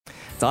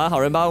早安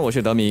好人帮，我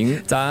是德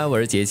明。早安，我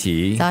是杰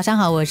奇。早上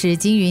好，我是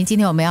金云。今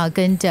天我们要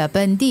跟着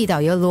本地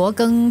导游罗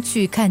庚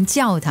去看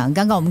教堂。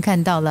刚刚我们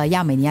看到了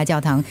亚美尼亚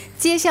教堂，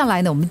接下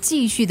来呢，我们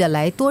继续的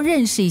来多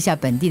认识一下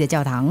本地的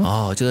教堂。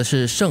哦，这个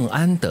是圣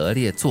安德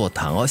烈座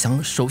堂哦。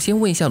想首先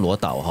问一下罗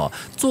导哈，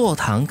座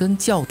堂跟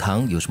教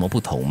堂有什么不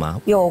同吗？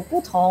有不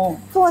同。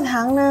座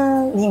堂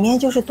呢，里面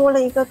就是多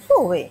了一个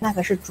座位，那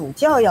个是主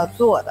教要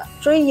坐的，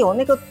所以有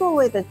那个座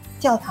位的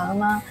教堂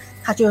呢，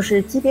它就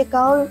是级别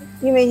高，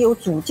因为有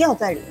主教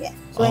在里面，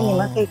所以你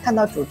们可以看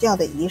到主教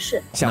的仪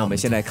式。像我们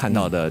现在看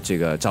到的这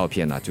个照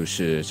片呢，就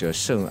是这个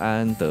圣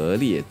安德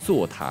烈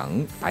座堂，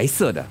白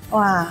色的。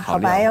哇，好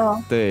白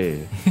哦。对，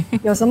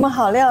有什么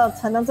好料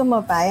才能这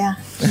么白呀？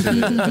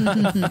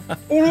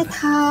因为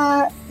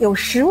它有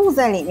食物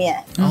在里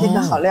面，这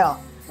个好料。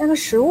那个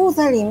食物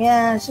在里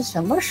面是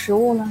什么食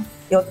物呢？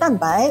有蛋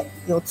白，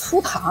有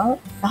粗糖，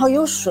然后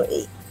有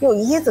水，有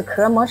椰子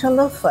壳磨成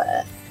的粉，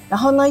然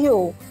后呢又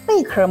有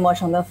贝壳磨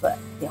成的粉，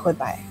也会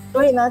白。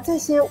所以呢，这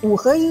些五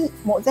合一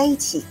抹在一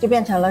起，就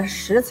变成了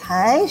食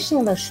材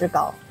性的石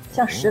膏，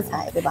像食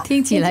材，对吧？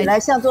听起来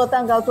像做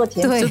蛋糕、做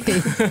甜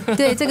品。对，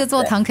对，这个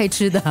做糖可以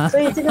吃的。所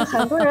以这个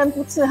很多人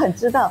不是很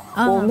知道，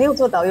我没有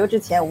做导游之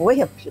前，我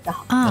也不知道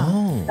啊。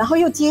然后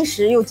又结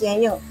实又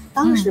坚硬。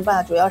当时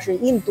吧，主要是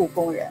印度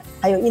工人，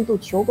还有印度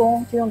囚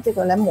工，就用这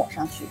个来抹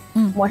上去。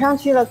抹上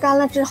去了，干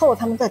了之后，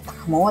他们再打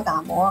磨，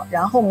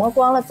然后磨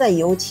光了再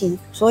油漆，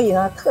所以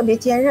呢特别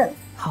坚韧。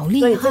好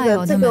厉害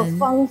哦！这个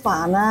方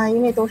法呢，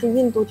因为都是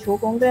印度囚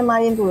工，对吗？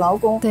印度劳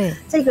工，对，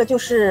这个就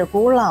是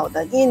古老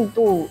的印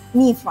度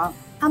秘方，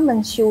他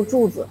们修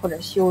柱子或者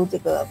修这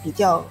个比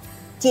较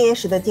结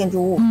实的建筑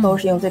物，都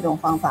是用这种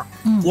方法，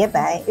洁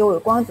白又有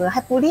光泽，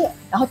还不裂，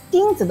然后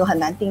钉子都很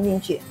难钉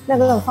进去。那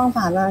个方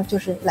法呢，就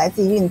是来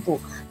自于印度，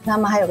他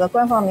们还有个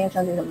官方名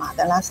称就是马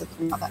德拉斯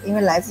图马法，因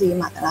为来自于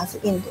马德拉斯，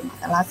印度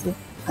马德拉斯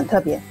很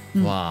特别。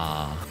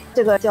哇，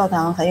这个教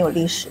堂很有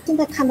历史。现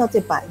在看到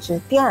这版是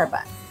第2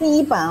版，第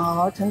1版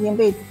曾经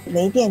被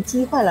雷电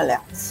击坏了2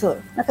次，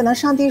那可能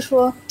上帝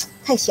说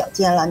太小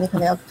间了，你可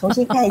能要重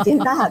新盖一间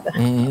大的。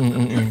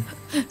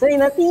所以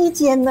呢，第1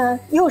间呢，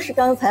又是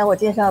刚才我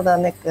介绍的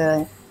那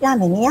个亚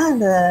美尼亚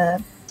的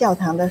教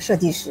堂的设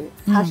计师，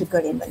他是格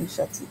林文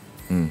设计。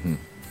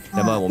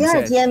那么我们第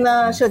2间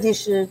呢，设计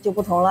师就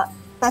不同了，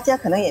大家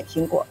可能也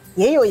听过，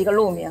也有一个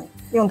路名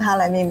用它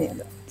来命名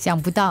的，想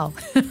不到。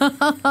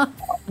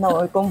那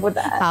我公布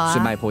答案。是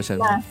麦坡森。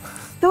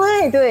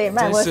对，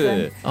麦坡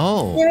森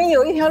哦，因为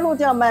有一条路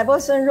叫麦坡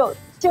森 Road，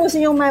 就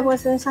是用麦坡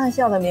森上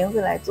校的名字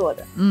来做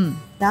的。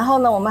然后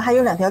呢，我们还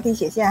有2条地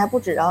铁线，还不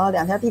止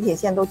2条地铁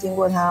线都经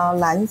过它，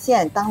蓝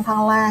线、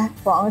Downtown Line、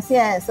黄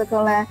线、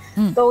Circle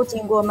Line，都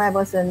经过麦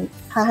坡森，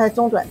它还是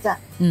中转站。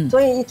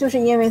所以就是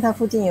因为它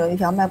附近有一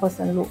条麦坡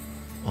森路，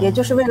也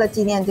就是为了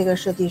纪念这个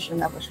设计师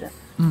麦坡森，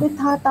因为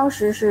他当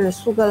时是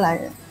苏格兰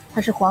人，他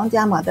是皇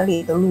家马德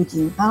里的陆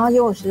军，然后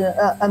又是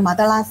马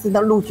德拉斯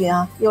的陆军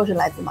啊，又是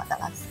来自马德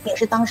拉斯，也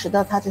是当时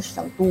的他是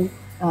首都，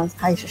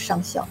他也是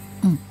上校。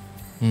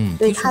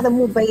所以他的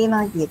墓碑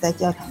呢也在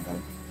教堂的。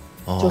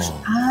就是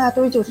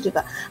对，就是这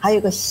个，还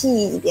有个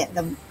细一点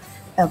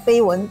的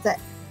碑文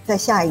在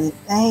下一，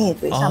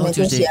对，上面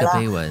就写了，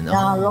然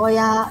后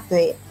Royal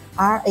对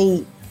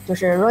RA 就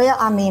是 Royal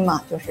Army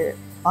嘛，就是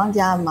皇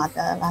家马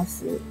德拉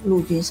斯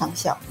陆军上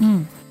校。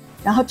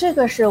然后这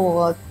个是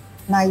我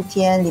那一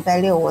天礼拜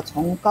六我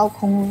从高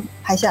空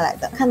拍下来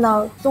的，看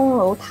到钟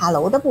楼塔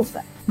楼的部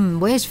分。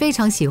我也是非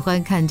常喜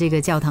欢看这个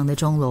教堂的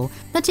钟楼。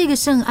那这个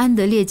圣安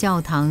德烈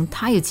教堂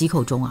它有几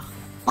口钟啊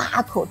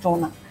？8口钟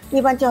呢。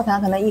一般教堂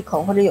可能1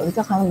口，或者有的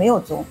教堂没有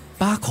钟。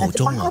8口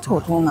钟啊！8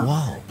口钟呢，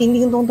哇，叮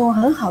叮咚咚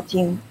很好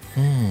听。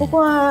不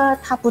过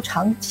它不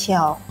常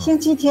敲，星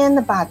期天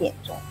的8点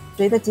钟，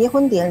随着结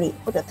婚典礼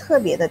或者特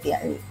别的典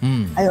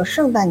礼，还有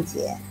圣诞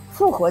节、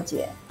复活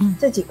节，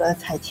这几个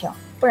才敲，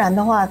不然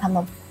的话他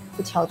们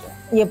不敲钟，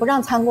也不让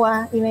参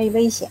观，因为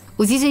危险。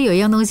我其实有一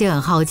样东西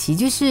很好奇，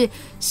就是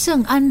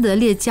圣安德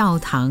烈教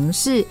堂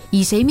是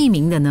以谁命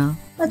名的呢？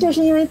那就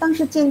是因为当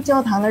时建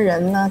教堂的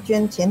人呢，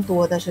捐钱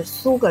多的是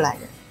苏格兰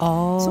人。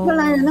苏格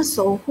兰人的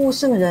守护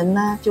圣人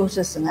呢，就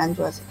是圣安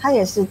德烈，他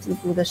也是基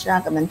督的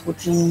12个门徒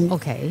之一。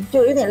OK，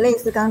 就有点类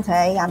似刚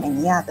才亚美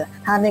尼亚的，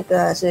他那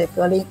个是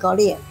高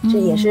列，这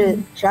也是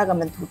12个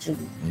门徒之一。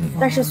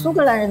但是苏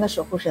格兰人的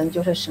守护神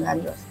就是圣安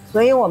德烈，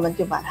所以我们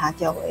就把它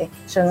叫为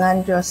圣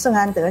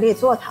安德烈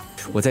座堂。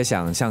我在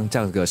想，像这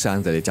样个圣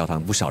安德烈教堂，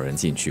不少人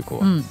进去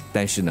过，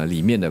但是呢，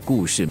里面的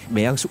故事，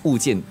每样物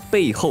件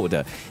背后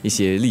的一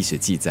些历史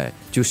记载，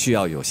就需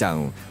要有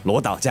像罗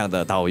导这样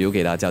的导游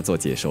给大家做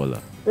解说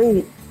了。所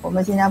以我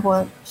们新加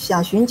坡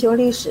想寻求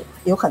历史，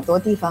有很多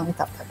地方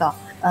找得到。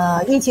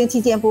疫情期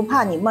间不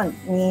怕你闷，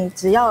你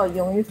只要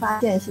勇于发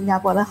现新加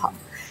坡的好，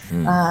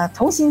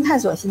重新探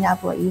索新加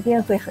坡，一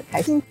定会很开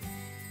心。